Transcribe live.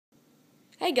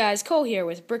Hey guys, Cole here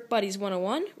with Brick Buddies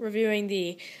 101, reviewing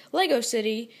the LEGO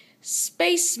City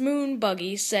Space Moon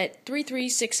Buggy set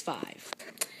 3365.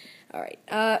 Alright,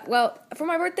 well, for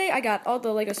my birthday, I got all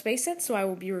the LEGO space sets, so I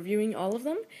will be reviewing all of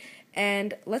them.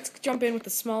 And let's jump in with the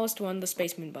smallest one, the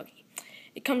Space Moon Buggy.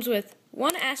 It comes with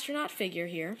one astronaut figure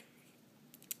here,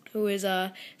 who is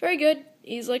very good.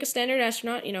 He's like a standard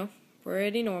astronaut, you know,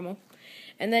 pretty normal.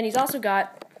 And then he's also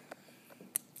got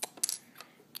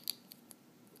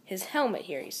his helmet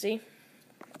here, you see,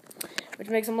 which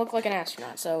makes him look like an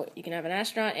astronaut. So you can have an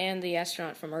astronaut and the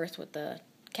astronaut from Earth with the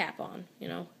cap on, you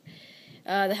know.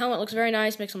 The helmet looks very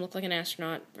nice, makes him look like an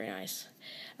astronaut, very nice.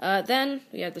 Then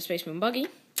we have the Space Moon Buggy,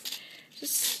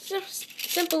 just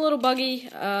simple little buggy,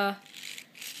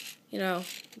 you know,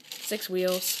 6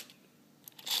 wheels.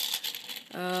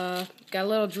 Got a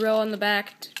little drill on the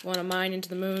back, want to mine into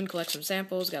the moon, collect some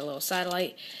samples, got a little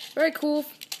satellite, very cool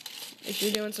if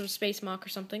you're doing some space mock or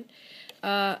something,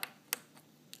 or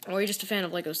you're just a fan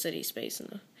of LEGO City Space.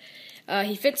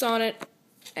 He fits on it,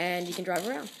 and you can drive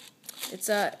around. It's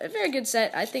a very good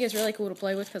set. I think it's really cool to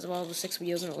play with because of all the 6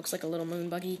 wheels, and it looks like a little moon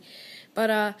buggy.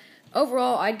 But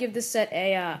overall, I'd give this set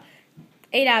a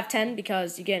 8 out of 10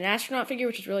 because you get an astronaut figure,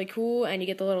 which is really cool, and you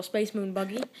get the little Space Moon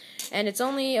Buggy. And it's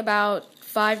only about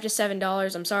 $5 to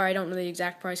 $7. I'm sorry, I don't know the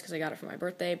exact price because I got it for my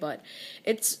birthday, but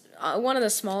it's one of the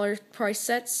smaller price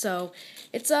sets, so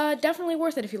it's definitely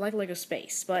worth it if you like LEGO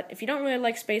Space. But if you don't really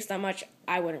like space that much,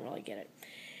 I wouldn't really get it.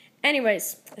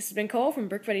 Anyways, this has been Cole from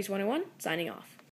Brick Buddies 101, signing off.